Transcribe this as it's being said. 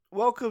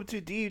welcome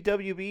to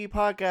DWB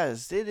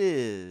Podcast. It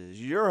is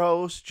your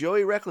host,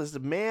 Joey Reckless, the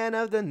man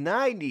of the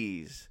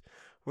 90s.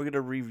 We're going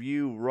to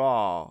review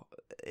Raw.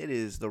 It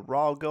is the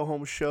Raw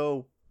Go-Home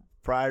show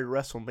prior to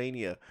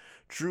WrestleMania.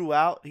 Drew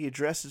out, he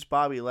addresses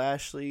Bobby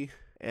Lashley,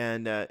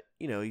 and,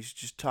 he's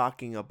just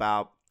talking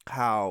about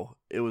how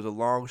it was a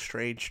long,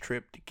 strange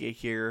trip to get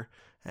here,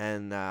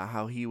 and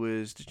how he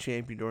was the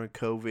champion during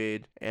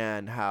COVID,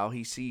 and how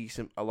he sees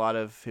a lot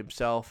of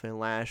himself in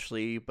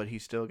Lashley, but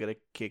he's still going to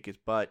kick his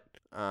butt.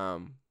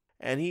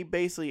 And he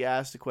basically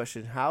asked the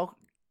question, how,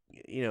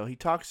 he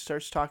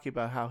starts talking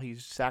about how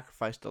he's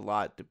sacrificed a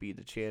lot to be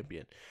the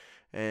champion.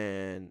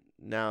 And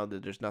now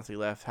that there's nothing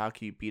left, how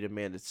can you beat a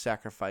man that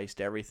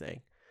sacrificed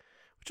everything?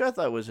 Which I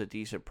thought was a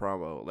decent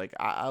promo. Like,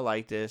 I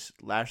like this.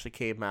 Lashley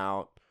came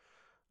out.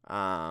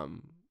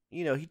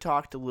 He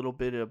talked a little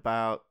bit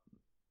about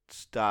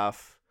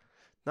stuff.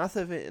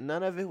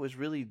 None of it was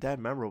really that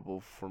memorable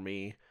for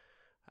me.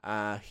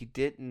 He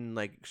didn't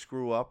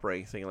screw up or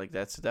anything like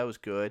that, so that was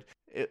good.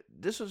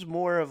 This was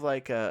more of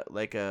like a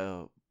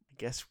I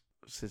guess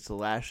since the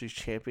Lashley's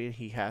champion,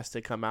 he has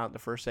to come out in the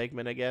first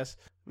segment, I guess,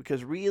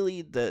 because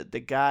really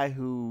the guy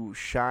who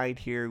shined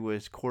here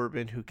was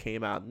Corbin, who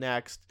came out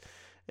next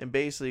and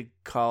basically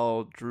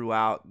called Drew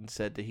out and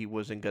said that he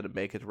wasn't going to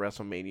make it to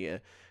WrestleMania,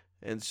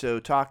 and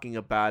so talking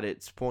about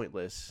it's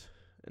pointless,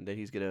 and that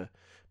he's gonna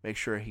make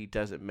sure he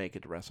doesn't make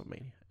it to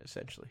WrestleMania.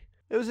 Essentially,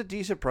 it was a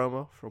decent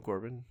promo from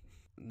Corbin.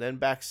 Then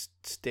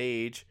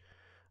backstage,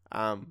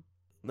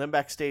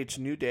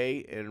 New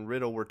Day and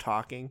Riddle were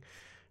talking,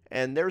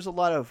 and there was a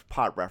lot of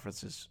pot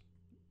references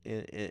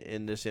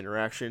in this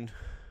interaction.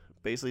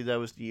 Basically, that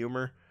was the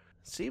humor.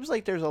 Seems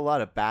like there's a lot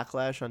of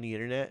backlash on the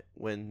internet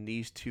when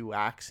these two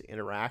acts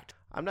interact.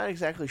 I'm not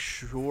exactly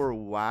sure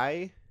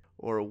why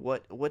or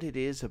what it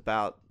is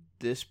about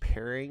this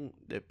pairing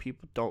that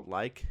people don't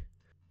like.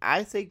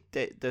 I think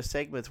that the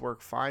segments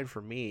work fine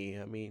for me.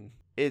 I mean,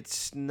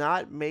 it's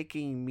not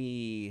making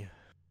me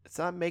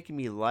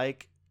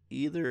like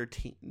either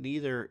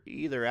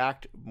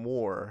act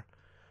more,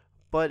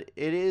 but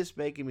it is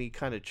making me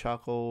kind of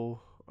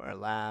chuckle or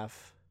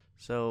laugh.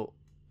 So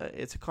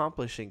it's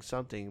accomplishing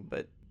something,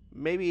 but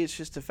maybe it's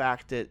just the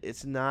fact that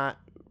it's not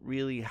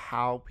really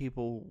how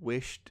people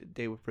wished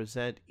they would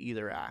present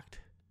either act,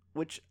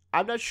 which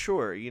I'm not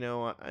sure.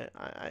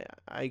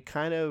 I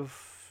kind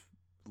of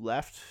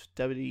left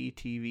WWE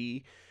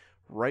TV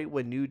right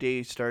when New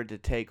Day started to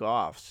take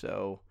off.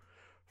 So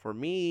for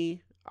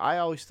me, I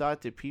always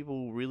thought that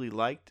people really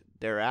liked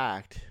their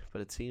act,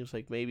 but it seems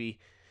like maybe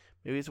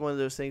it's one of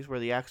those things where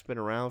the act's been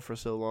around for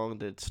so long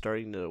that it's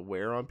starting to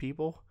wear on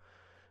people.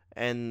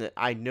 And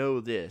I know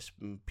this,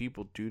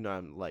 people do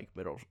not like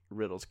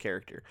Riddle's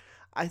character.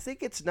 I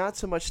think it's not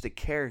so much the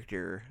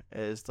character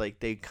as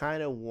they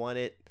kind of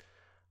wanted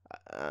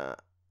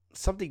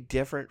something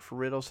different for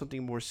Riddle,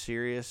 something more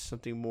serious,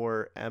 something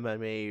more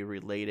MMA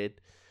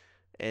related,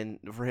 and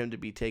for him to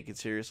be taken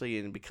seriously.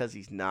 And because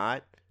he's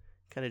not,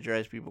 kind of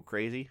drives people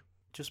crazy.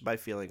 Just my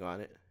feeling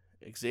on it.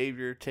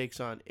 Xavier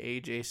takes on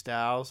AJ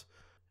Styles.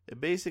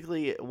 And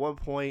basically, at one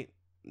point,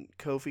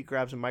 Kofi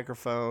grabs a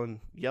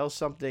microphone, yells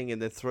something,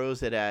 and then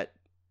throws it at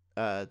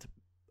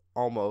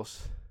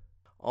Almost.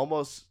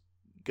 Almost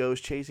goes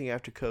chasing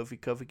after Kofi.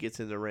 Kofi gets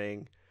in the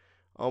ring.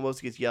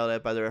 Almost gets yelled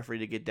at by the referee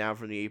to get down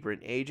from the apron.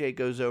 AJ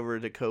goes over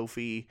to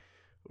Kofi,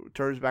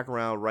 turns back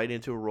around right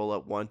into a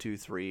roll-up. 1, 2,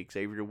 3.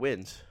 Xavier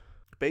wins.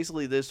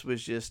 Basically, this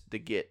was just to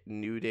get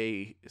New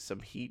Day some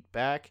heat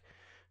back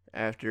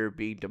after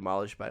being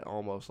demolished by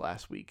Almost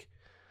last week.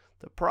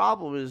 The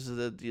problem is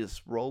that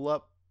this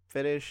roll-up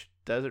finish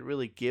doesn't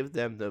really give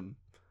them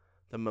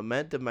the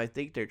momentum I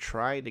think they're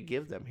trying to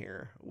give them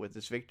here with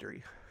this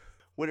victory.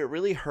 Would it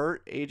really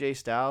hurt AJ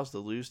Styles to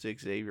lose to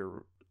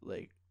Xavier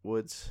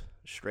Woods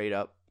straight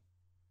up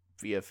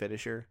via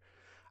finisher?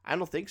 I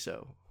don't think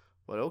so,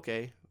 but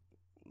okay.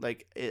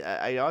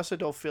 I also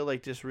don't feel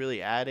like this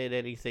really added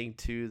anything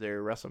to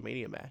their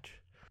WrestleMania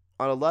match.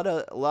 On a lot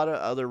of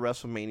other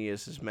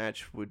WrestleManias, this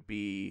match would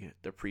be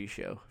the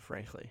pre-show,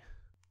 frankly.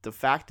 The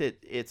fact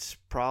that it's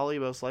probably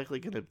most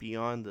likely going to be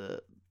on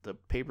the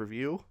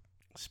pay-per-view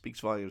speaks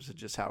volumes of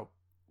just how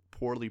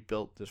poorly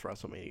built this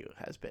WrestleMania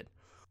has been.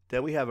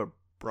 Then we have a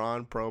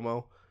Braun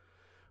promo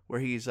where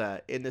he's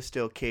in the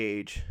steel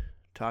cage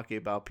talking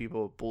about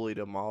people who bullied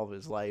him all of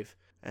his life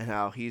and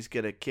how he's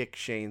going to kick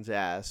Shane's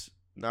ass,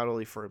 not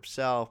only for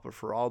himself, but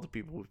for all the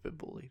people who've been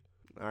bullied.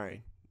 All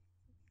right,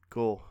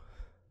 cool.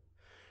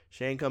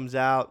 Shane comes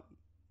out,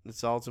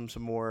 assaults him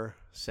some more,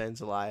 sends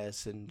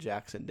Elias and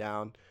Jackson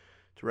down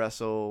to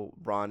wrestle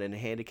Braun in a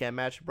handicap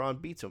match. Braun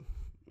beats him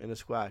in a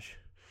squash.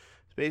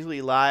 So basically,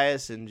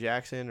 Elias and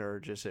Jackson are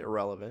just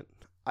irrelevant.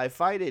 I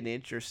find it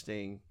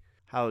interesting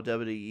how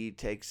WWE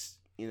takes,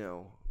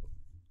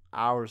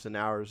 hours and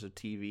hours of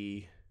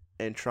TV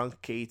and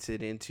truncates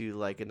it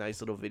into a nice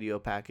little video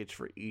package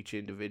for each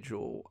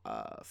individual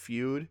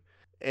feud.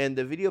 And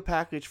the video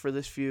package for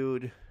this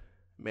feud,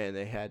 man,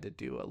 they had to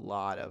do a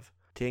lot of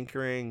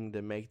tinkering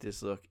to make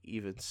this look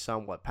even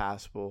somewhat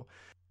passable.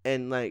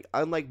 And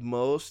unlike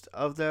most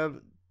of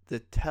them,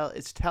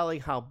 it's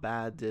telling how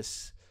bad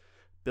this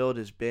build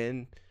has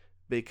been,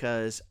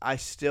 because I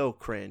still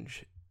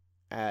cringe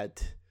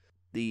at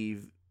the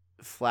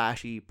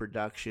flashy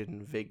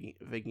production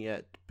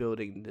vignette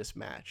building this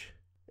match.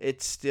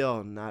 It's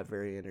still not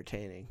very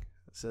entertaining.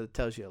 So it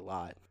tells you a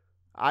lot.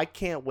 I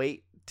can't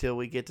wait till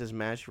we get this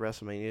match at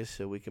WrestleMania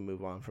so we can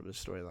move on from the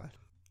storyline.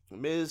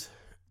 Miz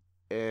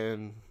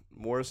and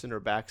Morrison are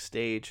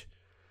backstage.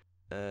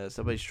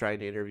 Somebody's trying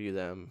to interview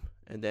them.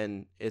 And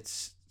then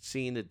it's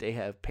seen that they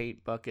have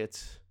paint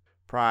buckets.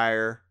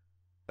 Prior,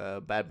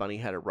 Bad Bunny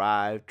had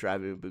arrived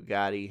driving a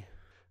Bugatti.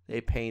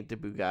 They paint the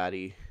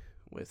Bugatti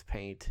with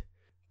paint.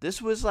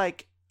 This was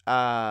like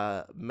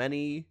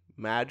many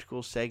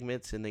magical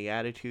segments in the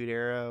Attitude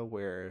Era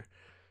where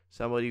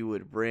somebody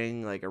would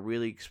bring like a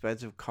really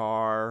expensive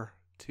car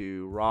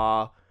to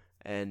Raw,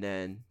 and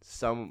then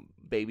some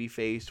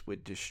babyface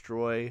would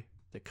destroy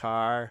the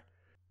car,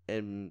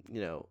 and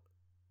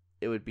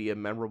it would be a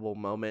memorable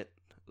moment.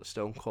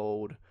 Stone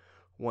Cold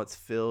once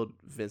filled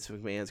Vince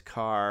McMahon's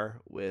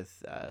car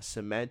with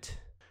cement,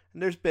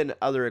 and there's been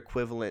other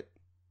equivalent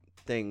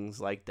things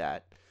like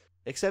that,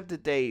 except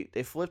that they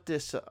flipped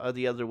this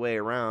the other way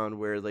around,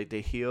 where like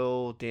the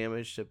heel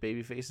damaged a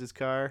babyface's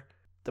car.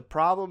 The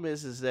problem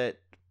is that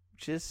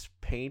just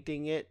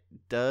painting it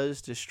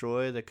does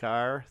destroy the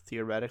car,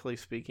 theoretically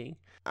speaking.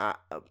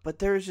 But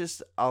there's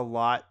just a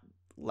lot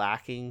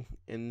lacking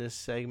in this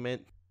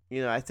segment.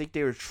 I think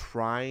they were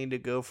trying to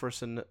go for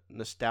some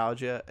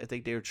nostalgia. I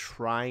think they were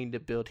trying to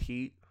build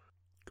heat.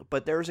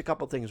 But there was a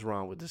couple things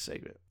wrong with this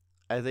segment.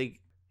 I think,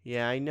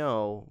 I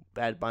know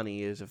Bad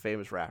Bunny is a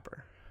famous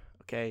rapper.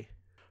 Okay?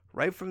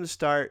 Right from the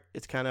start,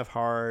 it's kind of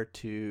hard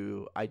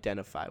to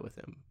identify with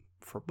him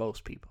for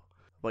most people.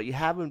 But you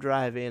have him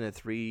drive in a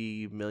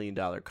 $3 million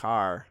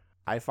car,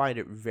 I find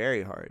it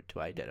very hard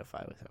to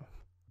identify with him.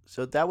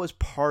 So that was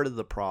part of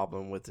the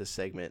problem with this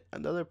segment.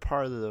 Another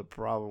part of the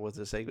problem with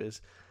this segment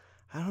is,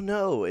 I don't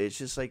know, it's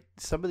just like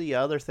some of the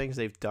other things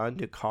they've done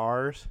to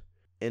cars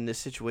in this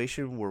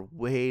situation were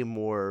way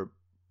more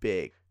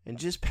big. And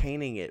just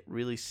painting it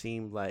really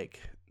seemed like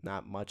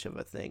not much of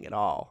a thing at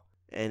all.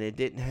 And it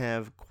didn't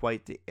have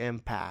quite the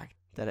impact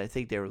that I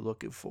think they were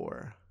looking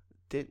for.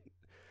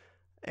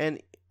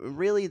 And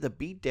really, the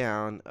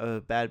beatdown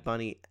of Bad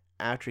Bunny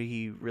after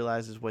he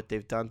realizes what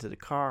they've done to the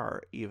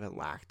car even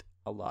lacked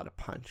a lot of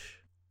punch.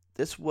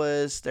 This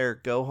was their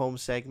go-home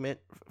segment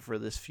for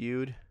this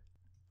feud,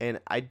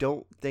 and I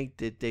don't think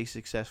that they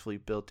successfully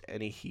built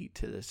any heat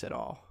to this at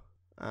all.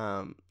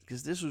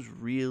 Because this was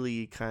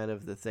really kind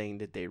of the thing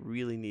that they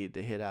really needed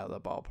to hit out of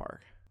the ballpark.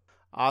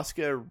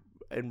 Asuka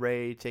and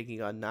Ray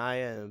taking on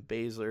Nia and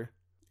Baszler.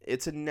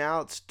 It's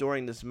announced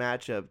during this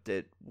matchup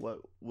that what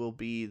will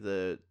be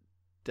the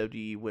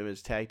WWE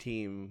Women's Tag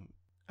Team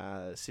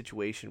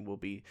situation will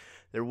be,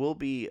 there will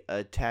be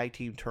a Tag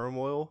Team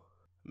Turmoil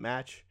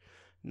match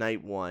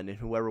night 1, and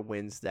whoever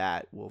wins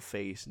that will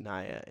face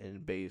Nia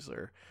and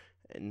Baszler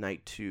in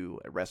night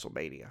 2 at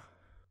WrestleMania.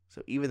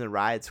 So even the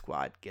Riot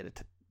Squad get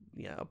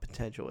a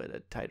potential at a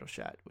title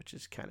shot, which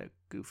is kind of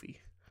goofy.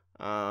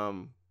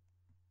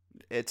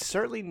 It's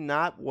certainly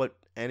not what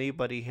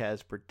anybody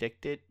has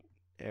predicted.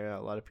 A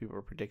lot of people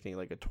are predicting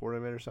like a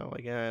tournament or something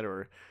like that,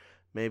 or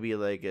maybe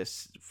like a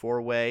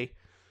 4-way.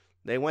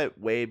 They went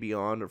way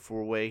beyond a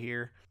 4-way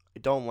here. I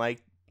don't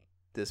like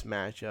this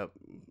matchup.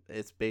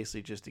 It's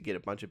basically just to get a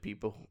bunch of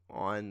people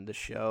on the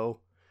show,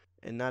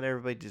 and not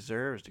everybody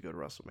deserves to go to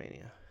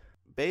WrestleMania.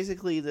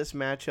 Basically, this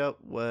matchup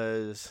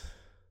was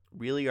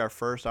really our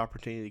first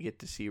opportunity to get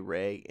to see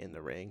Ray in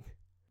the ring,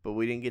 but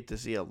we didn't get to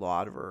see a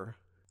lot of her.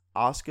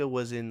 Asuka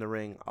was in the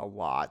ring a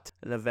lot,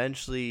 and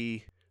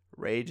eventually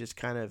Ray just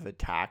kind of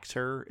attacks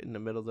her in the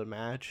middle of the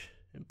match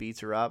and beats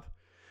her up,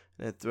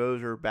 and then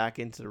throws her back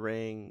into the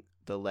ring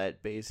to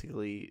let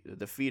basically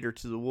defeat her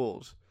to the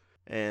wolves.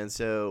 And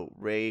so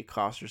Ray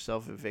cost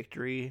herself a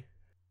victory,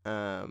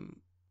 and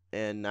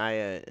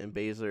Nia and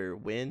Baszler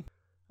win.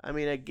 I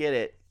mean, I get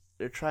it.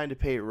 They're trying to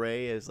paint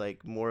Ray as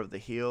like more of the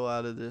heel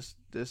out of this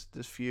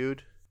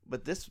feud,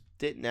 but this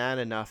didn't add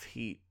enough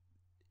heat,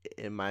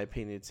 in my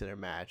opinion, to their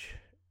match.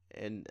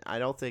 And I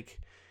don't think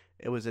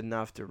it was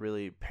enough to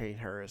really paint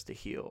her as the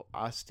heel.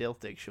 I still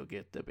think she'll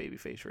get the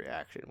babyface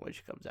reaction when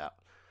she comes out.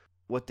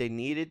 What they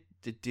needed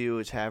to do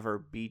is have her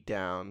beat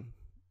down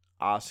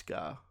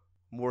Asuka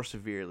more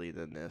severely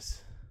than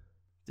this.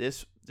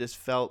 This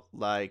felt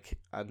like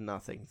a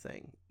nothing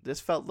thing. This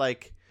felt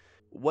like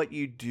what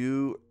you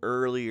do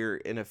earlier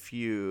in a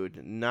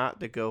feud, not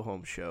the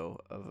go-home show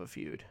of a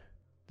feud.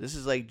 This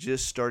is like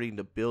just starting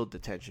to build the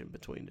tension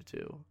between the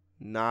two,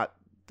 not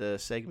the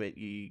segment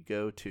you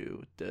go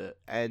to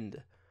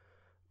end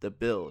the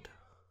build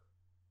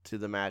to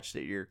the match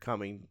that you're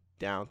coming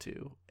down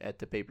to at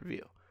the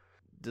pay-per-view.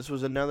 This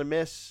was another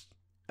miss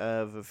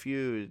of a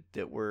feud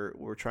that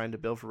we're trying to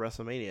build for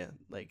WrestleMania.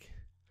 Like,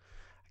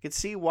 I can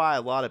see why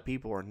a lot of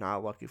people are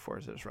not looking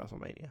forward to this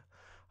WrestleMania.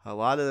 A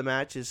lot of the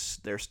matches,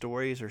 their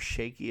stories are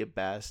shaky at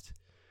best,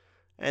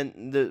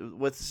 and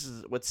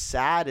what's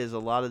sad is a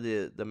lot of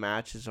the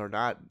matches are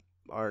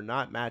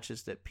not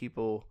matches that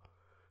people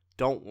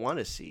don't want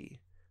to see.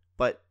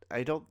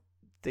 I don't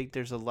think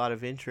there's a lot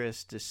of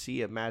interest to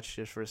see a match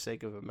just for the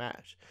sake of a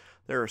match.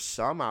 There are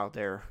some out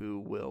there who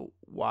will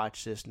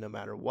watch this no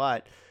matter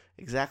what,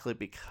 exactly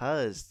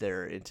because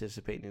they're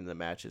anticipating the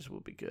matches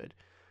will be good.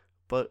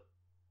 But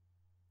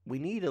we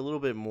need a little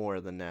bit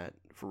more than that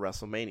for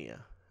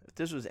WrestleMania. If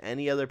this was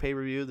any other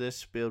pay-per-view,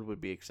 this build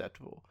would be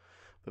acceptable.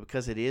 But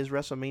because it is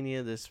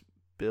WrestleMania, this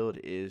build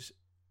is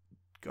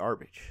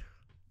garbage.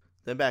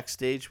 Then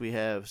backstage, we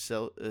have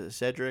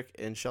Cedric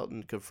and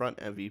Shelton confront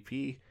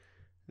MVP.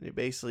 And they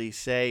basically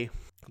say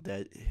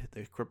that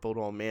the crippled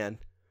old man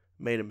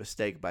made a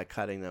mistake by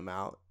cutting them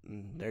out,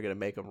 and they're going to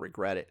make him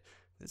regret it.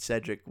 That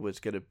Cedric was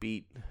going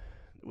to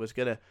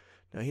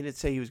no, he didn't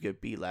say he was going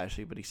to beat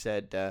Lashley, but he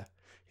said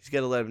he's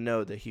going to let him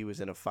know that he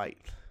was in a fight.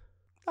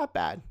 Not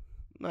bad.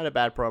 Not a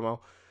bad promo.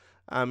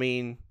 I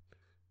mean,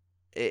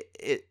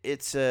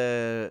 it's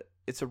a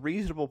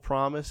reasonable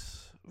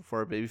promise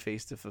for a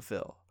babyface to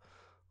fulfill.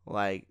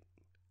 Like,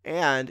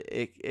 and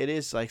it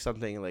is like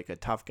something like a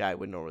tough guy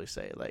would normally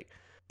say. Like,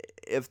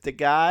 if the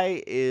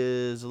guy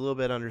is a little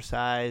bit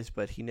undersized,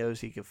 but he knows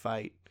he can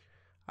fight,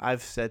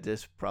 I've said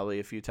this probably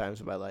a few times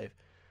in my life.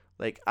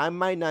 Like, I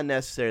might not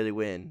necessarily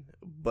win,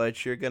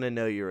 but you're going to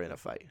know you're in a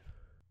fight.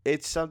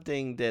 It's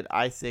something that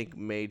I think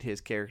made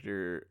his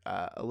character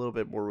a little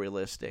bit more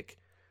realistic,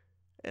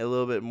 a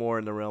little bit more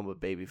in the realm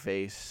of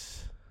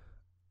babyface.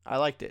 I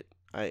liked it.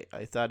 I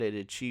thought it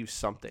achieved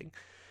something.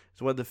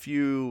 It's one of the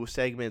few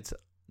segments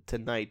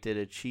tonight that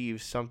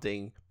achieved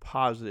something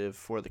positive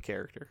for the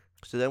character.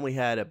 So then we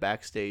had a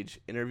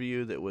backstage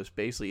interview that was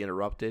basically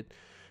interrupted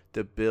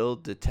to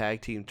build the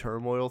tag team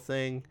turmoil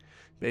thing.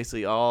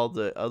 Basically, all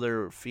the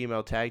other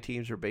female tag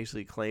teams are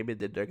basically claiming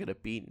that they're going to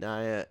beat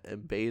Nia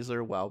and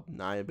Baszler while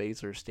Nia and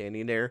Baszler are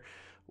standing there.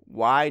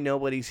 Why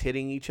nobody's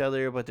hitting each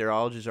other, but they're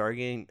all just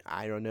arguing,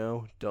 I don't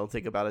know. Don't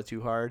think about it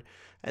too hard.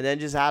 And then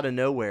just out of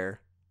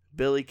nowhere,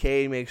 Billie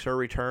Kay makes her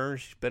return.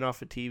 She's been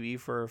off of TV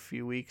for a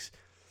few weeks.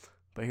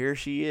 But here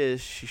she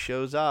is. She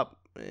shows up,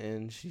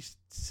 and she's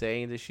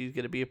saying that she's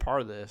going to be a part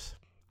of this.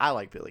 I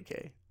like Billie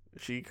Kay.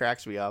 She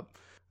cracks me up.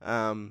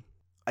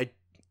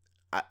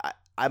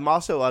 I'm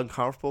also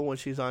uncomfortable when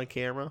she's on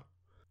camera.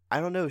 I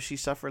don't know if she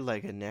suffered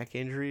like a neck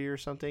injury or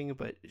something,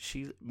 but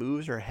she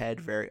moves her head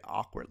very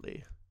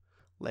awkwardly.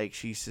 Like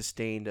she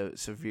sustained a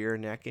severe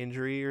neck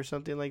injury or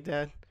something like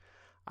that.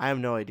 I have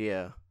no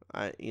idea.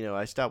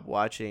 I stopped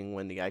watching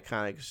when the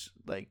Iconics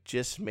like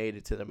just made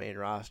it to the main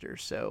roster.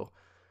 So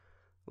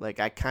like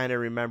I kind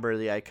of remember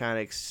the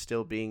Iconics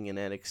still being in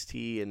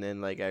NXT, and then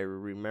like I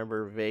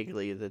remember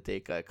vaguely that they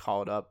got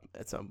called up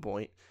at some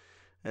point.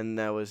 And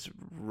that was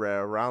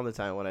around the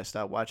time when I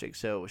stopped watching.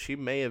 So she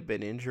may have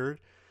been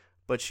injured,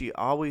 but she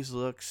always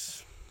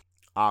looks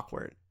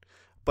awkward.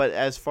 But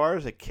as far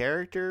as a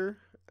character,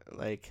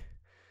 like,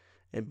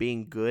 and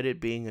being good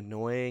at being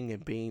annoying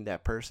and being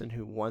that person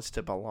who wants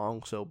to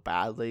belong so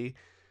badly,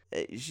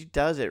 she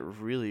does it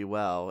really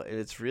well. And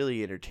it's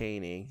really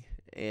entertaining.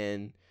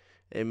 And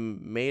it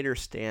made her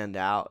stand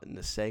out in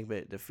the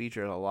segment that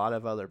featured a lot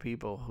of other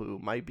people who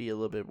might be a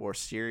little bit more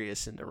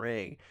serious in the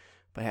ring,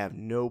 but have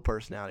no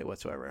personality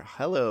whatsoever.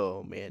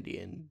 Hello, Mandy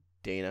and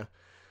Dana.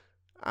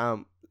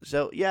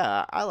 So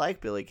yeah, I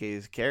like Billie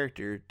Kay's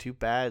character. Too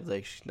bad,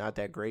 like she's not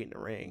that great in the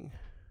ring,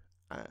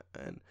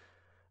 and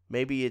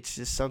maybe it's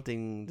just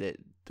something that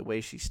the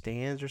way she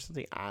stands or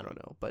something. I don't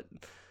know, but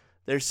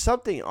there's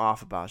something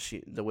off about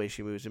the way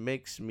she moves. It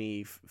makes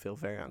me feel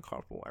very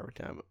uncomfortable every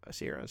time I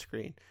see her on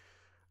screen.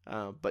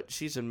 But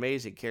she's an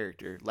amazing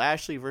character.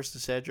 Lashley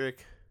versus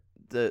Cedric.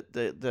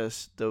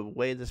 The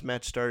way this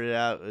match started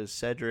out is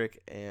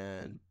Cedric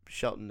and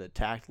Shelton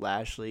attacked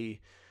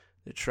Lashley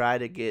to try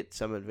to get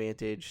some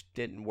advantage.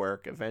 Didn't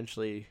work.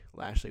 Eventually,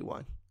 Lashley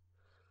won.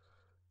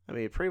 I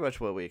mean, pretty much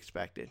what we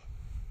expected.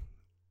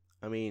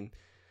 I mean,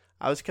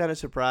 I was kind of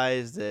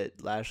surprised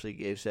that Lashley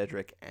gave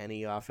Cedric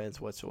any offense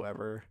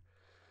whatsoever.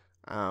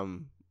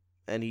 And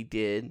he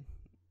did,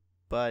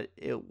 but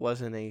it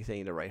wasn't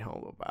anything to write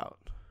home about.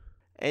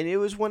 And it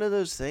was one of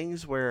those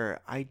things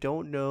where I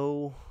don't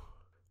know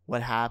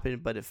what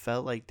happened, but it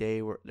felt like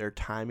their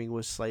timing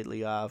was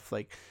slightly off.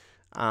 Like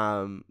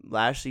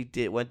Lashley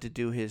went to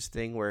do his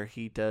thing where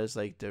he does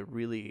like the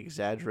really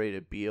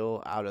exaggerated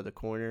Beal out of the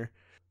corner,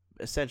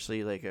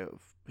 essentially like a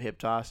hip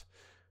toss,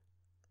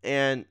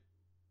 and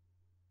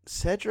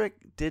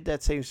Cedric did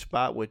that same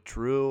spot with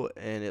Drew,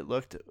 and it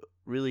looked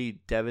really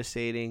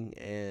devastating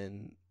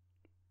and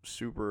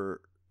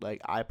super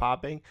like eye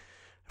popping.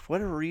 For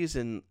whatever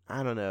reason,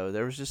 I don't know,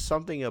 there was just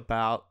something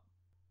about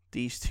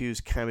these two's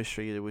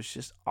chemistry that was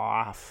just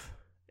off,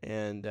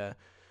 and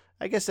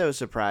I guess that was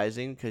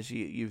surprising because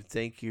you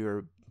think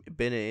you've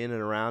been in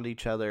and around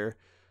each other.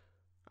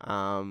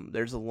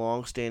 There's a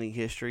long-standing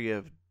history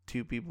of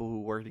two people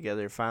who work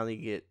together finally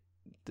get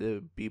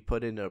to be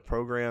put into a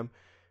program,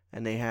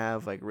 and they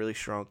have like really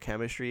strong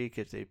chemistry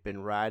because they've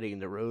been riding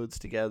the roads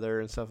together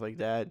and stuff like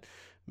that.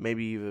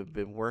 Maybe you've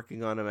been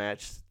working on a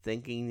match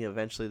thinking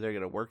eventually they're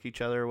going to work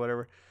each other or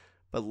whatever.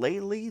 But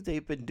lately,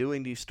 they've been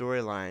doing these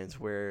storylines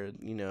where,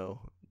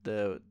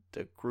 the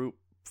group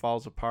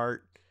falls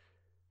apart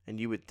and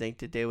you would think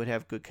that they would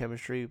have good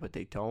chemistry, but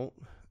they don't.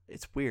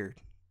 It's weird.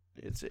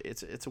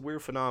 It's a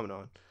weird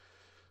phenomenon.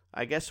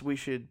 I guess we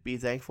should be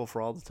thankful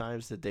for all the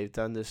times that they've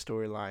done this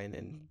storyline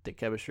and the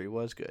chemistry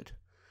was good.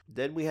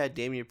 Then we had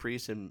Damian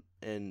Priest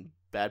and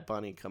Bad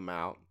Bunny come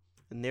out,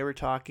 and they were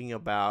talking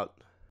about.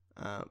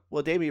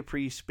 Damian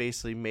Priest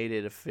basically made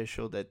it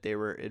official that they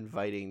were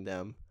inviting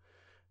them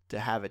to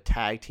have a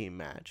tag team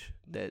match.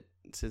 That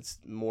since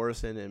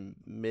Morrison and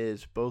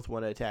Miz both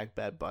want to attack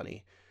Bad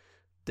Bunny,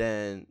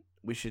 then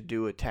we should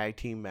do a tag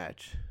team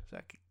match. So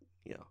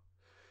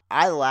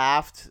I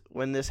laughed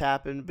when this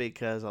happened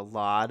because a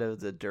lot of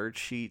the dirt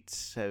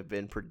sheets have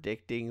been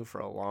predicting for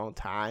a long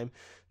time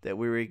that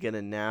we were going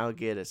to now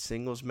get a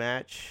singles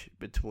match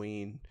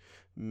between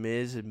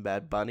Miz and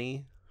Bad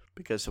Bunny,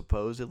 because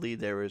supposedly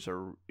there was a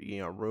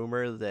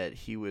rumor that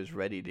he was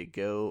ready to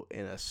go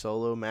in a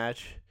solo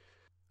match.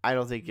 I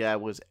don't think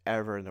that was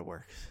ever in the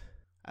works.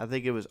 I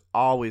think it was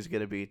always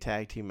going to be a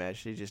tag team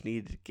match. They just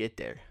needed to get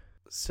there.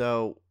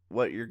 So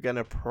what you're going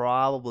to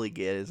probably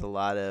get is a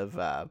lot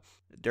of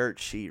dirt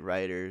sheet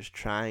writers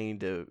trying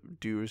to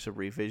do some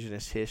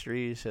revisionist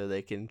history so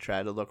they can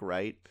try to look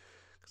right,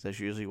 because that's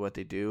usually what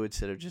they do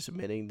instead of just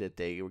admitting that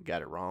they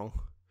got it wrong.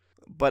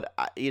 But,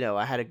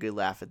 I had a good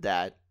laugh at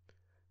that.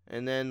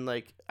 And then,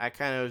 I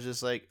kind of was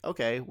just like,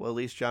 okay, well, at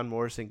least John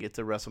Morrison gets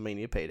a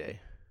WrestleMania payday.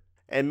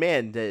 And,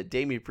 man, the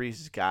Damian Priest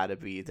has got to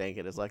be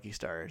thanking his lucky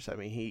stars. I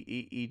mean,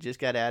 he just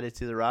got added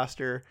to the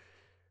roster.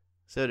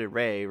 So did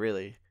Ray,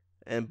 really.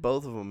 And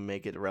both of them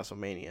make it to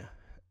WrestleMania.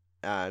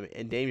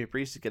 And Damian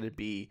Priest is going to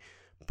be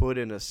put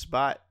in a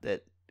spot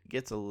that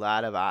gets a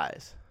lot of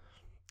eyes.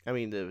 I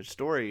mean, the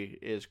story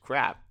is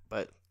crap,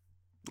 but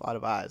a lot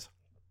of eyes.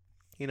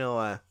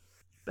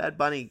 Bad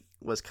Bunny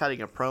was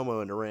cutting a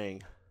promo in the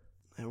ring.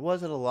 There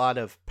wasn't a lot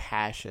of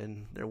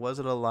passion. There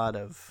wasn't a lot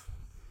of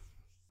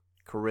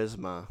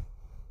charisma.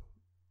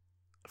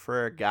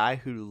 For a guy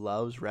who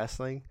loves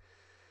wrestling,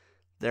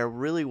 there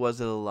really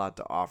wasn't a lot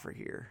to offer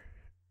here.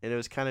 And it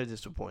was kind of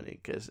disappointing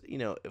because,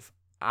 if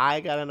I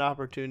got an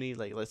opportunity,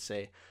 let's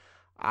say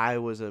I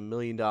was $1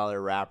 million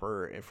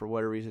rapper and for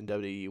whatever reason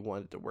WWE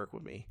wanted to work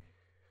with me,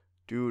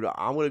 dude,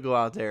 I'm going to go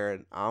out there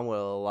and I'm going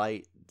to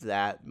light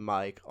that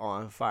mic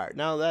on fire.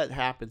 Now, that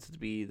happens to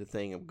be the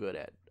thing I'm good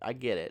at. I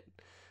get it.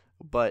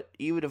 But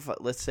even if,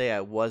 let's say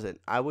I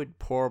wasn't, I would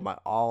pour my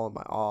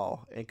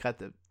all and cut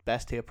the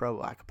best tape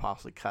promo I could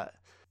possibly cut.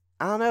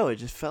 I don't know. It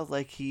just felt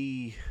like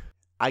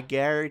I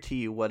guarantee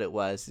you what it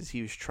was is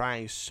he was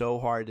trying so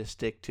hard to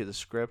stick to the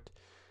script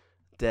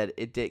that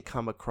it didn't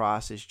come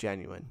across as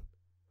genuine.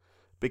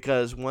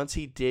 Because once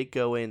he did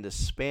go into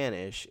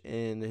Spanish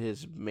in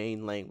his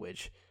main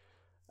language,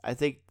 I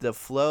think the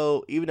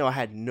flow, even though I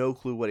had no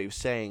clue what he was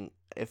saying,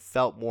 it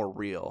felt more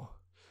real.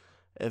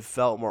 It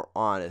felt more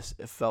honest.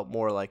 It felt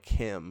more like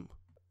him.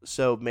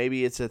 So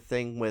maybe it's a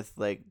thing with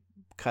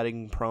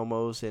cutting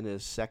promos in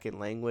his second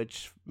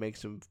language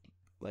makes him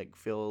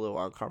feel a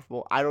little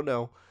uncomfortable. I don't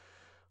know.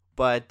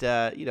 But,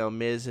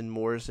 Miz and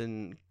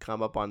Morrison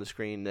come up on the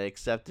screen. They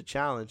accept the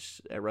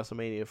challenge at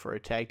WrestleMania for a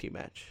tag team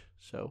match.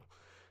 So,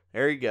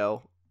 there you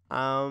go.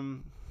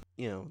 The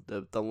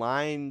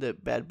line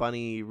that Bad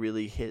Bunny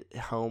really hit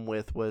home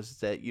with was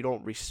that you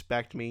don't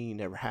respect me. You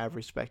never have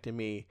respected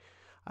me.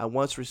 I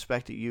once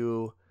respected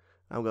you.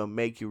 I'm going to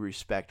make you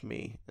respect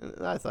me.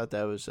 And I thought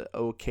that was an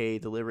okay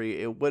delivery.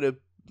 It would have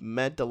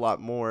meant a lot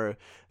more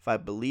if I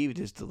believed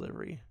his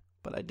delivery,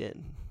 but I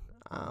didn't.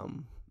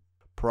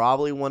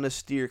 Probably want to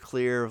steer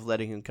clear of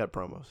letting him cut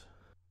promos,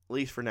 at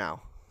least for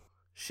now.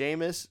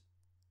 Sheamus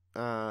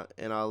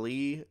and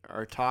Ali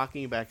are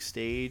talking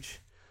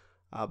backstage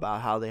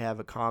about how they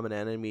have a common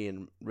enemy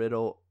in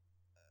Riddle.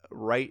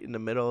 Right in the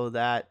middle of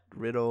that,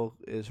 Riddle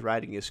is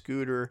riding a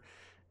scooter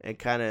and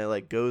kind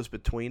of goes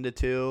between the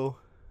two,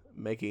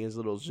 making his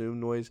little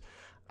zoom noise.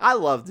 I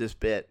love this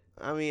bit.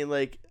 I mean,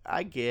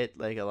 I get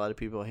a lot of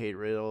people hate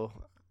Riddle.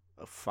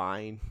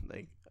 Fine.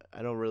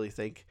 I don't really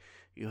think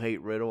you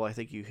hate Riddle. I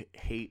think you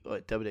hate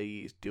what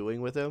WWE is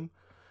doing with him.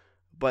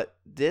 But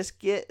this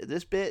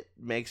bit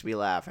makes me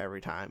laugh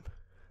every time.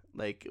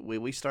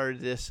 We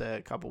started this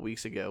a couple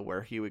weeks ago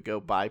where he would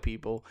go by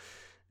people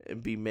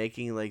and be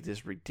making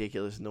this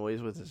ridiculous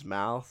noise with his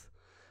mouth.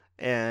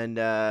 And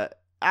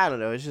I don't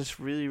know, it's just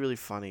really, really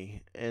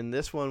funny. And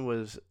this one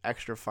was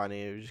extra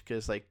funny. It was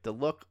because the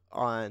look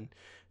on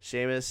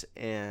Sheamus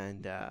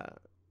and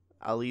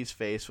Ali's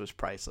face was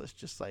priceless.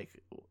 Just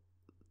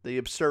the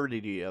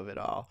absurdity of it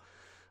all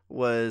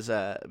was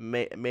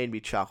made me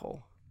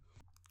chuckle.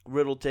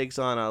 Riddle takes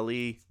on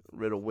Ali.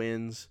 Riddle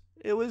wins.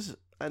 It was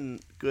a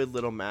good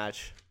little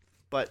match,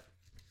 but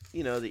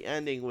the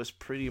ending was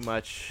pretty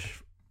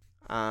much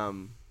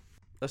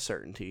a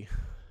certainty.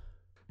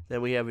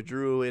 Then we have a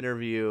Drew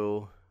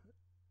interview.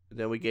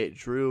 Then we get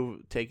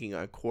Drew taking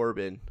on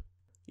Corbin.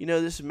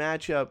 This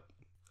matchup,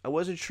 I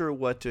wasn't sure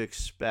what to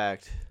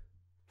expect.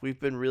 We've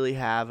been really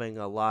having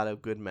a lot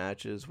of good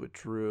matches with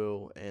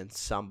Drew and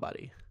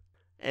somebody.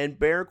 And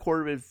Baron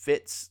Corbin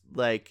fits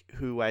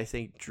who I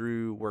think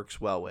Drew works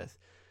well with.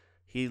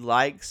 He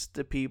likes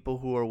the people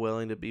who are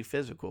willing to be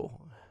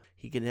physical.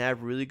 He can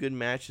have really good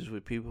matches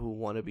with people who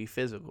want to be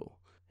physical.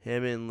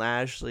 Him and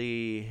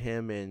Lashley,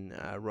 him and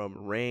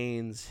Roman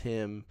Reigns,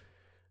 him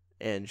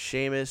and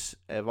Sheamus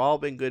have all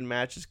been good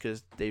matches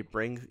because they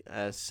bring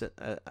a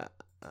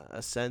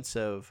sense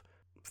of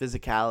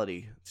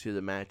physicality to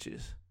the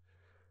matches.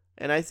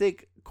 And I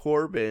think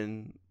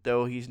Corbin,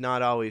 though he's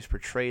not always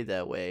portrayed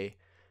that way,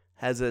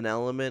 has an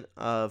element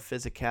of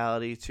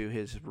physicality to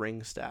his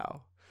ring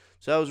style.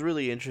 So I was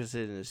really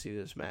interested in to see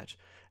this match.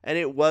 And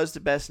it was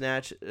the best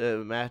match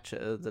of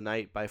the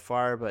night by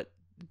far, but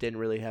didn't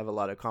really have a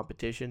lot of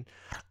competition.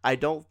 I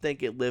don't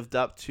think it lived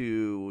up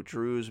to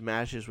Drew's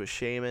matches with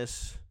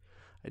Sheamus.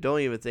 I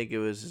don't even think it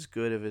was as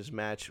good of his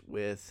match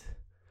with,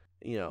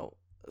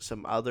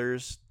 some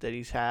others that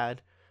he's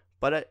had.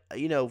 But,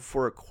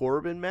 for a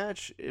Corbin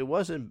match, it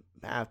wasn't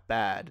half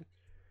bad.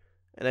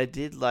 And I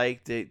did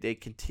like that they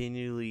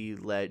continually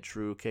let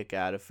Drew kick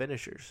out of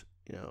finishers.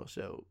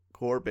 So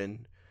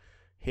Corbin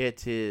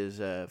hit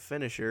his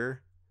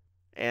finisher,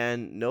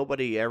 and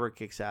nobody ever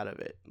kicks out of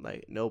it.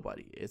 Like,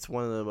 nobody. It's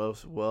one of the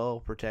most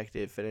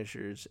well-protected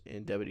finishers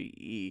in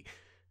WWE.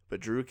 But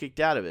Drew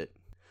kicked out of it.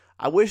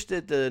 I wish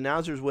that the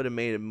announcers would have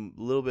made a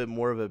little bit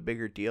more of a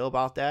bigger deal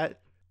about that.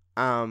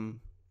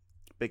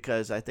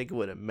 Because I think it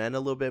would have meant a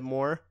little bit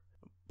more.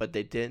 But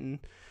they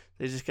didn't.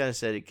 They just kind of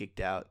said he kicked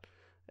out.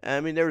 I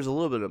mean, there was a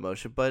little bit of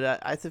emotion.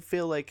 But I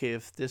feel like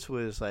if this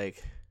was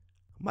like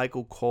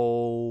Michael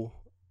Cole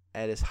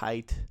at his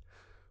height,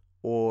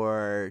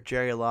 or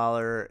Jerry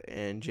Lawler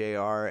and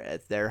JR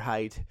at their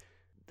height,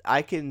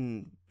 he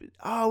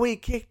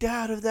kicked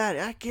out of that.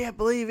 I can't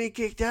believe he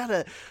kicked out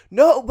of that.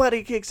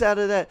 Nobody kicks out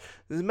of that.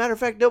 As a matter of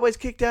fact, nobody's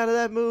kicked out of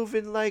that move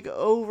in like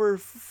over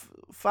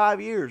 5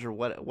 years or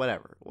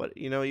whatever.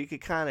 You could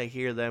kind of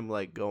hear them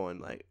like going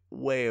like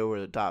way over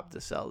the top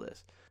to sell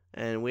this.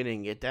 And we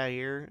didn't get that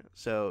here,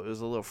 so it was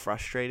a little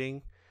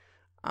frustrating.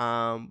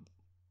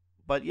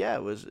 But yeah,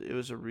 it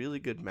was a really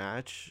good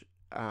match.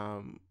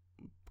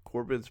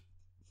 Corbin's,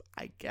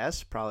 I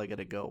guess, probably going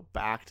to go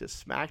back to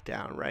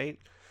SmackDown, right?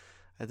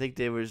 I think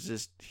they was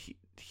just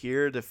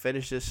here to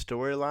finish this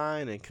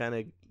storyline and kind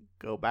of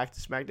go back to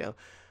SmackDown.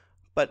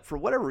 But for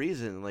whatever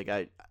reason, like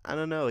I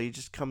don't know, he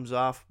just comes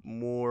off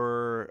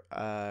more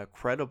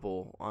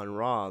credible on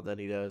Raw than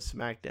he does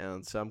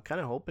SmackDown. So I'm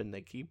kind of hoping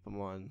they keep him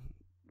on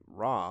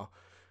Raw.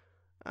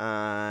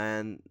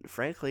 And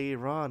frankly,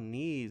 Raw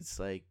needs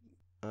like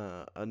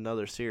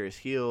another serious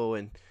heel,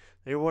 and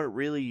they weren't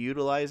really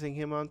utilizing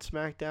him on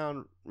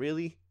SmackDown,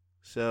 really.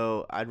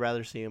 So I'd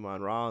rather see him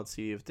on Raw and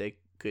see if they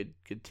could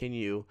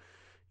continue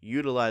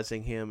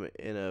utilizing him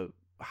in a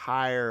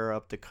higher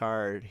up the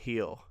card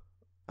heel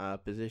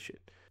position.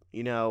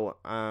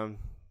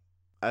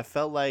 I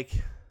felt like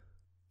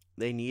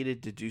they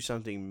needed to do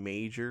something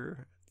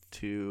major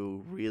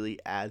to really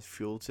add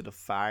fuel to the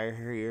fire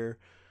here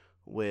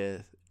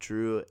with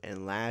Drew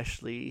and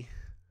Lashley.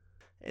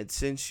 And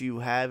since you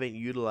haven't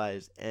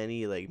utilized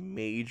any like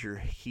major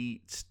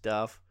heat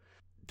stuff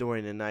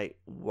during the night,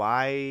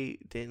 why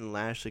didn't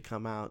Lashley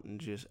come out and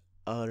just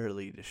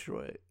utterly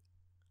destroy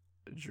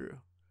Drew?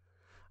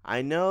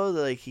 I know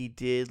that like he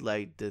did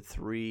like the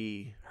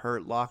 3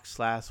 hurt locks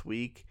last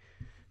week,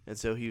 and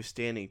so he was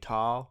standing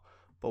tall.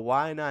 But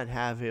why not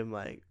have him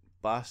like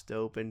bust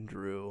open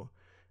Drew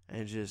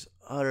and just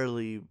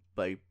utterly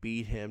like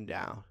beat him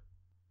down?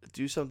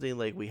 Do something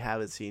like we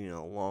haven't seen in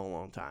a long,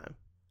 long time.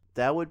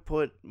 That would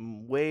put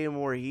way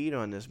more heat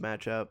on this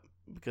matchup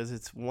because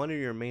it's one of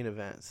your main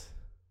events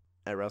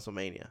at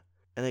WrestleMania.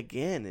 And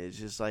again, it's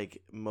just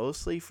like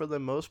mostly for the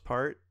most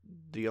part,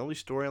 the only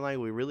storyline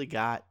we really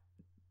got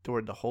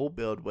toward the whole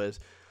build was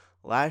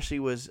Lashley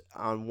was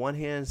on one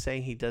hand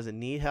saying he doesn't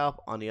need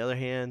help, on the other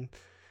hand,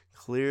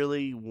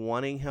 clearly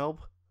wanting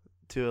help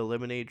to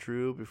eliminate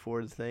Drew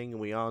before the thing, and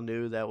we all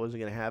knew that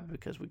wasn't going to happen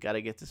because we got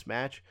to get this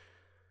match.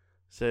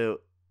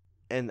 So,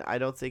 and I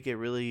don't think it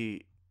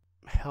really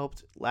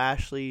helped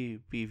Lashley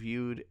be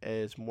viewed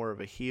as more of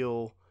a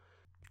heel,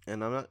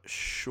 and I'm not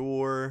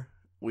sure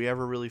we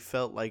ever really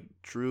felt like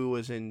Drew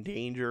was in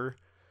danger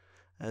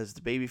as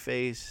the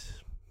babyface.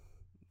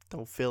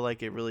 Don't feel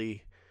like it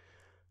really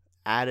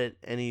added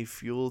any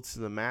fuel to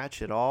the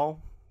match at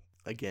all.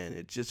 Again,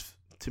 it just,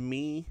 to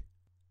me,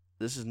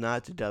 this is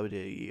not the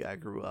WWE I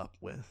grew up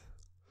with.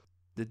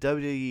 The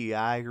WWE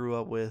I grew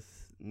up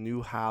with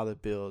knew how to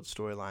build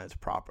storylines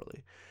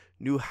properly,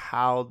 knew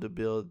how to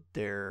build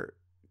their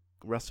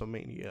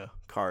WrestleMania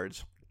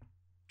cards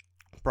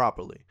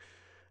properly.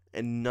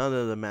 And none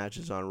of the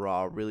matches on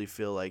Raw really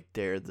feel like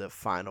they're the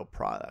final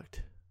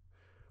product,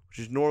 which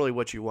is normally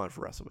what you want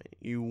for WrestleMania.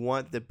 You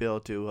want the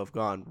build to have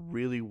gone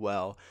really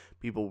well.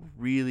 People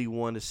really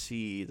want to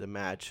see the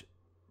match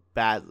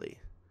badly.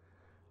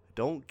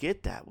 Don't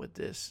get that with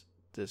this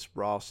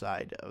Raw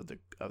side of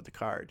the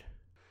card.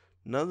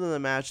 None of the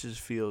matches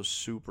feel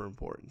super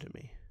important to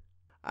me.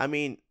 I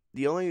mean,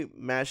 the only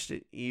match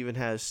that even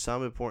has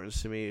some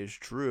importance to me is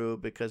Drew,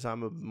 because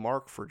I'm a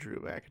mark for Drew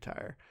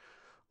McIntyre.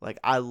 Like,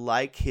 I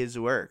like his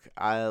work.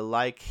 I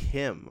like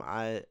him.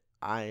 I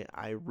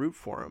root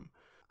for him.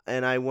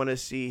 And I want to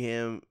see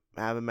him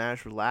have a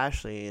match with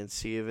Lashley and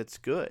see if it's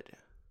good.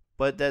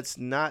 But that's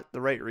not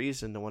the right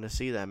reason to want to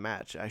see that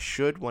match. I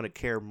should want to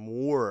care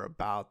more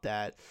about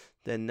that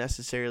than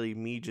necessarily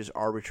me just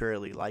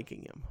arbitrarily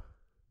liking him.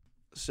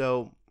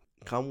 So,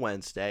 come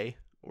Wednesday,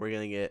 we're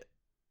going to get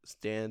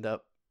Stand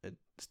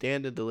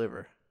and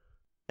Deliver.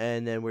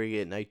 And then we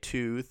get night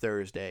 2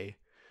 Thursday.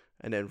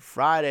 And then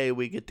Friday,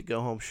 we get the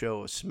go home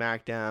show of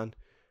SmackDown.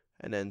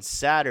 And then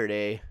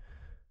Saturday,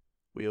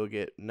 we'll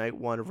get night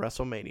 1 of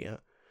WrestleMania.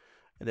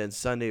 And then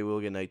Sunday,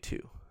 we'll get night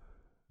 2.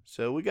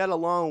 So we got a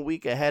long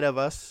week ahead of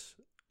us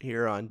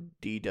here on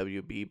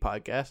DWB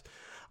Podcast.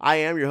 I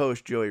am your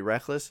host, Joey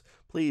Reckless.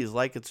 Please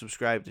like and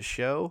subscribe to the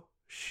show.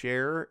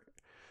 Share.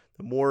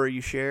 The more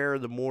you share,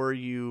 the more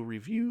you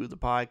review the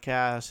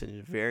podcast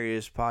and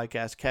various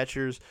podcast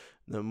catchers,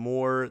 the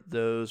more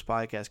those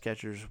podcast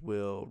catchers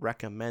will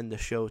recommend the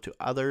show to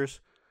others.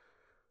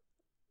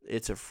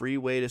 It's a free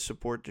way to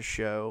support the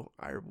show.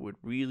 I would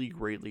really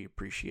greatly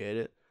appreciate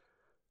it.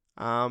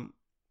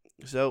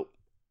 So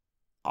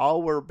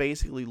all we're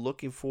basically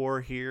looking for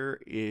here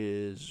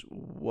is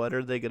what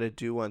are they going to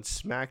do on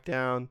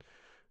SmackDown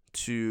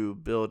to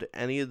build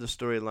any of the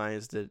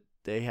storylines that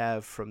they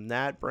have from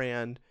that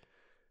brand.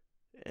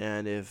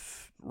 And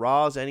if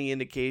Raw's any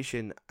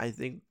indication, I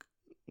think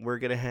we're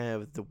going to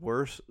have the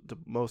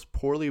most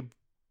poorly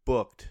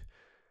booked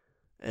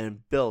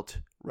and built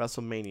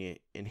WrestleMania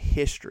in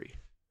history.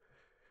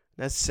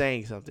 That's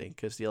saying something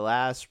because the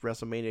last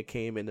WrestleMania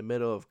came in the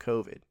middle of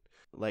COVID,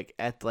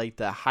 at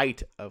the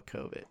height of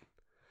COVID.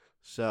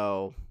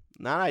 So,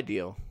 not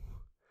ideal.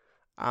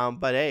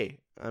 But hey,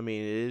 I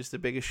mean, it is the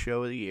biggest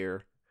show of the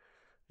year.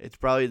 It's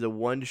probably the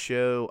one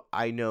show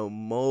I know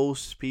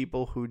most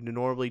people who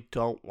normally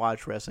don't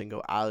watch wrestling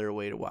go out of their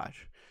way to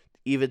watch,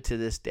 even to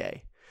this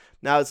day.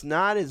 Now, it's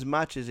not as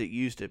much as it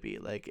used to be.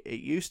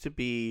 It used to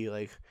be,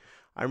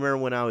 I remember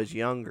when I was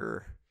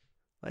younger,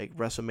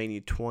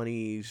 WrestleMania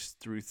 20s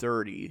through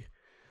 30,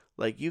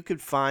 you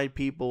could find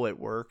people at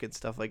work and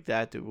stuff like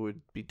that that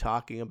would be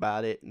talking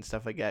about it and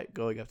stuff like that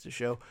going up to the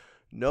show.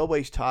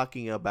 Nobody's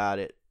talking about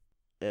it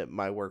at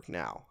my work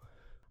now.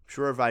 I'm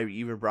sure if I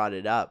even brought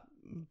it up,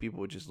 people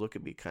would just look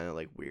at me kind of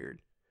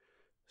weird.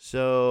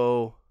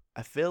 So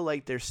I feel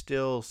like there's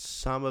still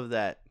some of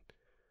that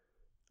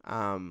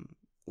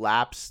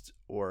lapsed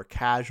or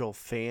casual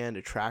fan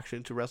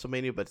attraction to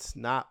WrestleMania, but it's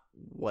not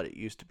what it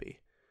used to be.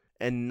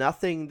 And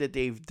nothing that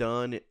they've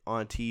done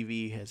on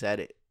TV has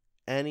added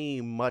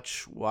any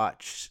much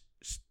watch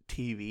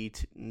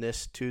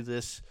TV-ness to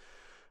this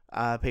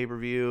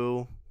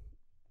pay-per-view.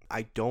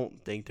 I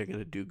don't think they're going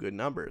to do good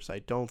numbers. I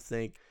don't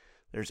think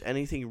there's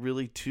anything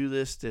really to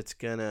this that's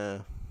going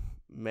to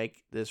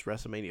make this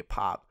WrestleMania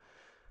pop.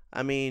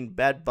 I mean,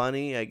 Bad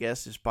Bunny, I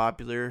guess, is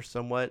popular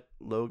somewhat.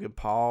 Logan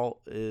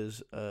Paul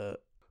is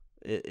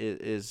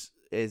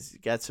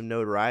got some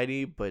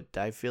notoriety, but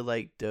I feel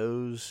like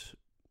those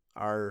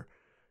are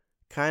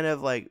kind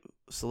of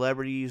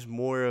celebrities,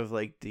 more of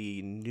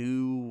the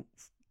new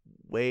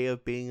way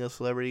of being a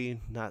celebrity,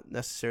 not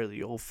necessarily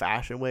the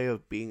old-fashioned way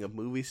of being a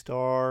movie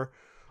star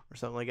or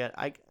something like that.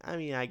 I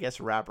mean, I guess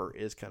rapper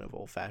is kind of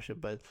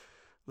old-fashioned, but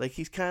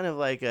he's kind of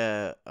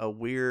a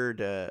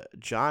weird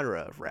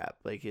genre of rap.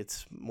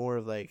 It's more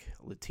of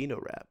Latino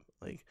rap.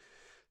 It's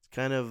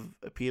kind of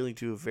appealing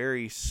to a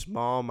very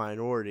small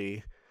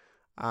minority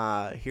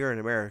here in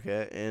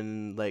America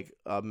and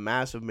a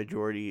massive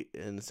majority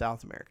in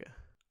South America.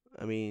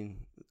 I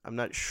mean, I'm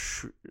not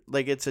sure.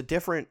 It's a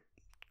different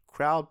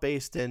crowd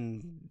base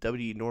than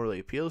WWE normally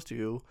appeals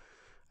to.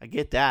 I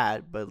get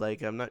that, but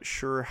I'm not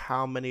sure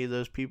how many of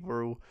those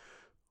people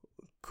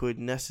could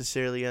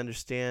necessarily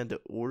understand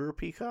to order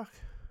Peacock.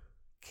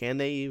 Can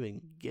they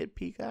even get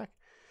Peacock?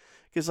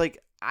 Because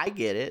I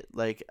get it.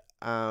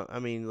 I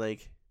mean,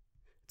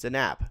 it's an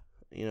app.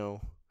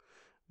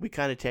 We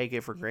kind of take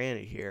it for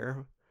granted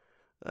here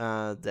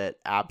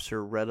that apps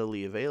are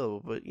readily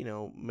available, but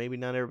maybe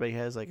not everybody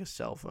has a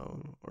cell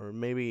phone, or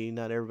maybe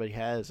not everybody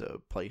has a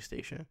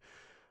PlayStation.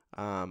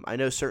 I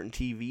know certain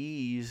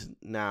TVs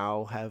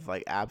now have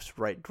apps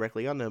right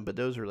directly on them, but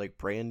those are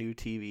brand new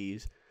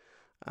TVs.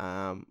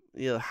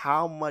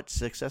 How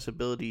much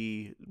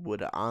accessibility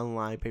would an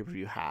online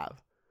pay-per-view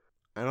have?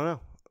 I don't know.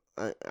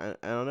 I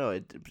don't know.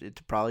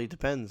 It probably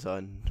depends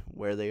on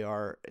where they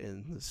are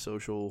in the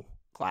social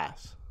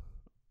class,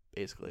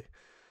 basically.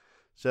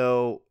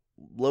 So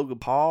Logan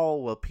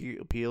Paul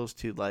appeals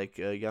to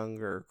a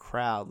younger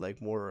crowd,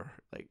 more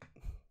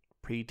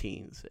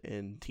preteens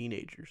and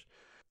teenagers.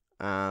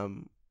 Are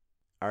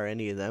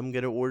any of them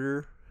gonna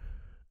order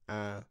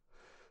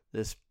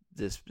this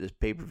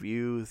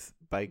pay-per-view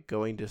by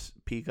going to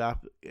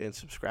Peacock and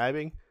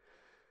subscribing?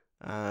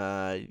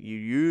 You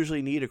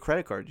usually need a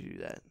credit card to do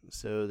that,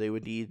 so they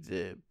would need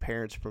the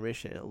parents'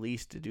 permission at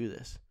least to do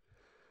this.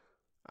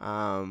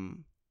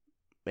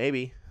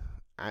 Maybe.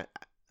 I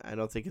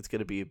don't think it's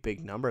gonna be a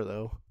big number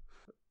though.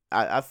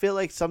 I feel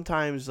like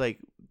sometimes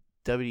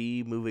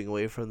WWE moving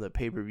away from the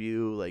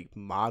pay-per-view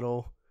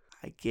model.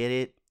 I get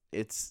it.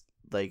 It's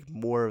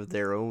more of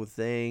their own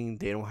thing.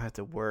 They don't have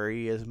to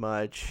worry as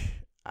much.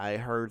 I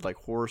heard like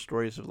horror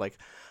stories of like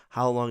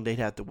how long they'd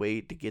have to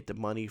wait to get the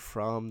money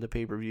from the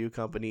pay-per-view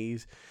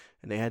companies,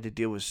 and they had to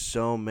deal with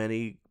so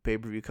many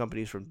pay-per-view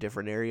companies from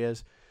different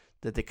areas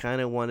that they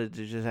kind of wanted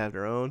to just have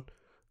their own.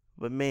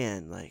 But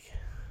man, like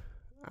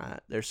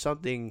there's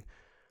something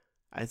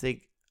I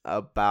think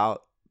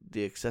about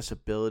the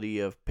accessibility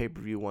of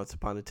pay-per-view once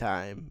upon a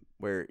time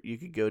where you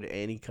could go to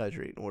any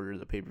country and order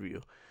the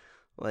pay-per-view.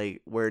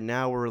 Like where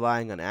now we're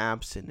relying on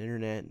apps and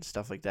internet and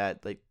stuff like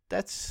that. Like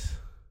that's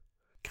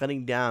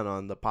cutting down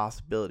on the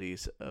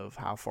possibilities of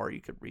how far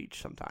you could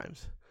reach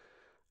sometimes.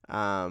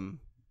 Um,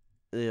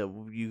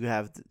 you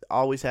have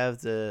always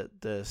have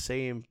the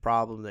same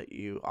problem that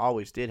you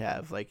always did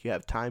have. Like you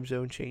have time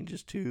zone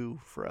changes too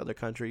for other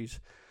countries.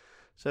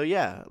 So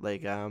yeah,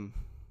 like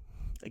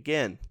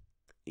again,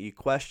 you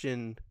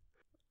question.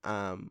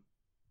 Um,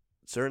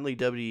 Certainly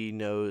WWE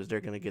knows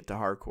they're gonna get the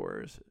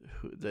hardcores.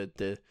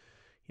 The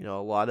a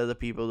lot of the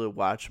people that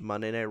watch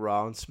Monday Night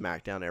Raw and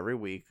SmackDown every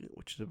week,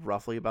 which is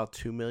roughly about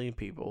 2 million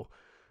people,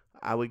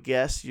 I would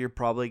guess you're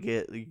probably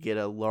get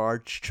a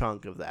large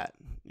chunk of that.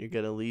 You're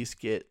gonna at least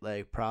get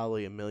like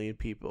probably 1 million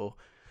people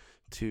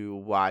to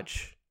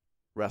watch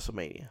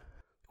WrestleMania.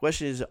 The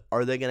question is,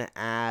 are they gonna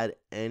add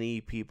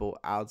any people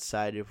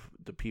outside of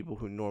the people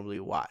who normally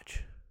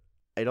watch?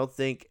 I don't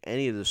think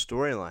any of the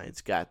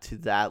storylines got to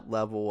that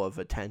level of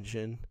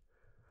attention.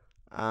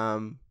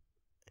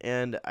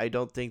 And I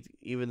don't think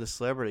even the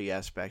celebrity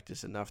aspect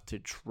is enough to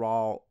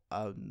draw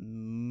a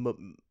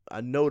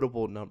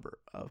notable number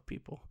of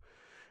people.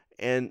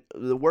 And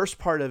the worst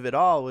part of it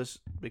all was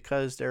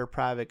because they're a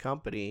private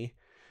company,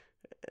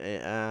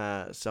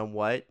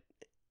 somewhat,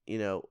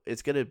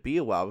 it's going to be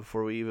a while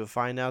before we even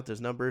find out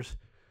those numbers.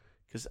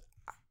 Because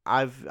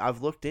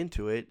I've looked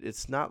into it.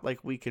 It's not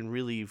like we can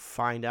really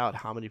find out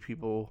how many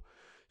people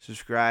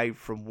subscribe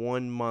from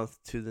one month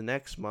to the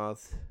next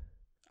month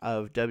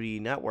of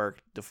WWE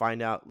Network to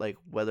find out like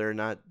whether or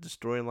not the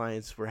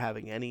storylines were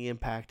having any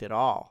impact at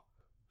all.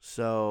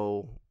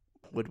 So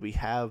would we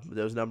have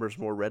those numbers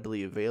more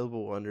readily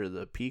available under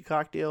the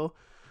Peacock deal?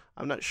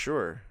 I'm not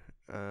sure.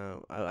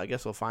 I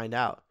guess we'll find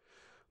out.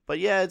 But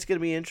yeah, it's going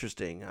to be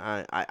interesting.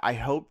 I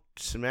hope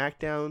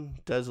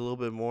SmackDown does a little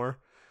bit more.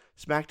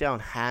 SmackDown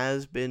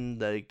has been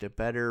like the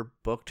better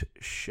booked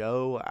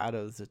show out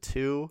of the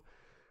two.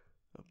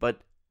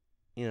 But,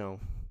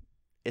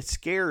 it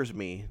scares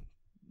me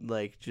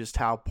like just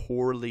how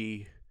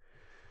poorly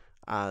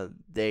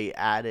they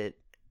added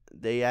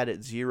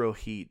zero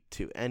heat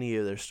to any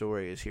of their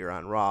stories here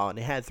on Raw, and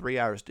they had 3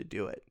 hours to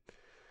do it.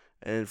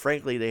 And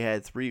frankly, they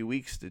had 3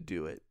 weeks to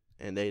do it,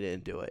 and they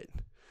didn't do it.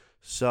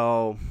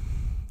 So,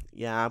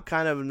 yeah, I'm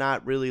kind of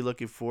not really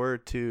looking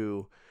forward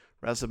to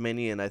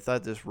WrestleMania, and I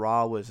thought this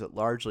Raw was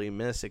largely a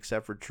miss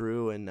except for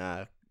Drew and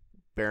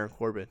Baron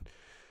Corbin.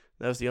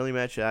 That was the only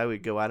match that I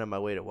would go out of my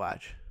way to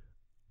watch.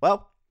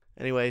 Well,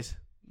 anyways,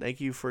 thank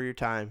you for your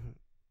time.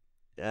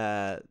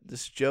 This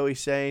is Joey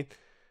saying,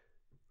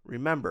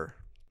 remember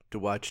to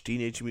watch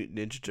Teenage Mutant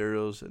Ninja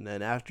Turtles, and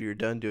then after you're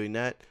done doing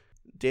that,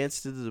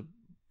 dance to the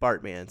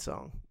Bartman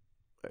song.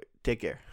 All right, take care.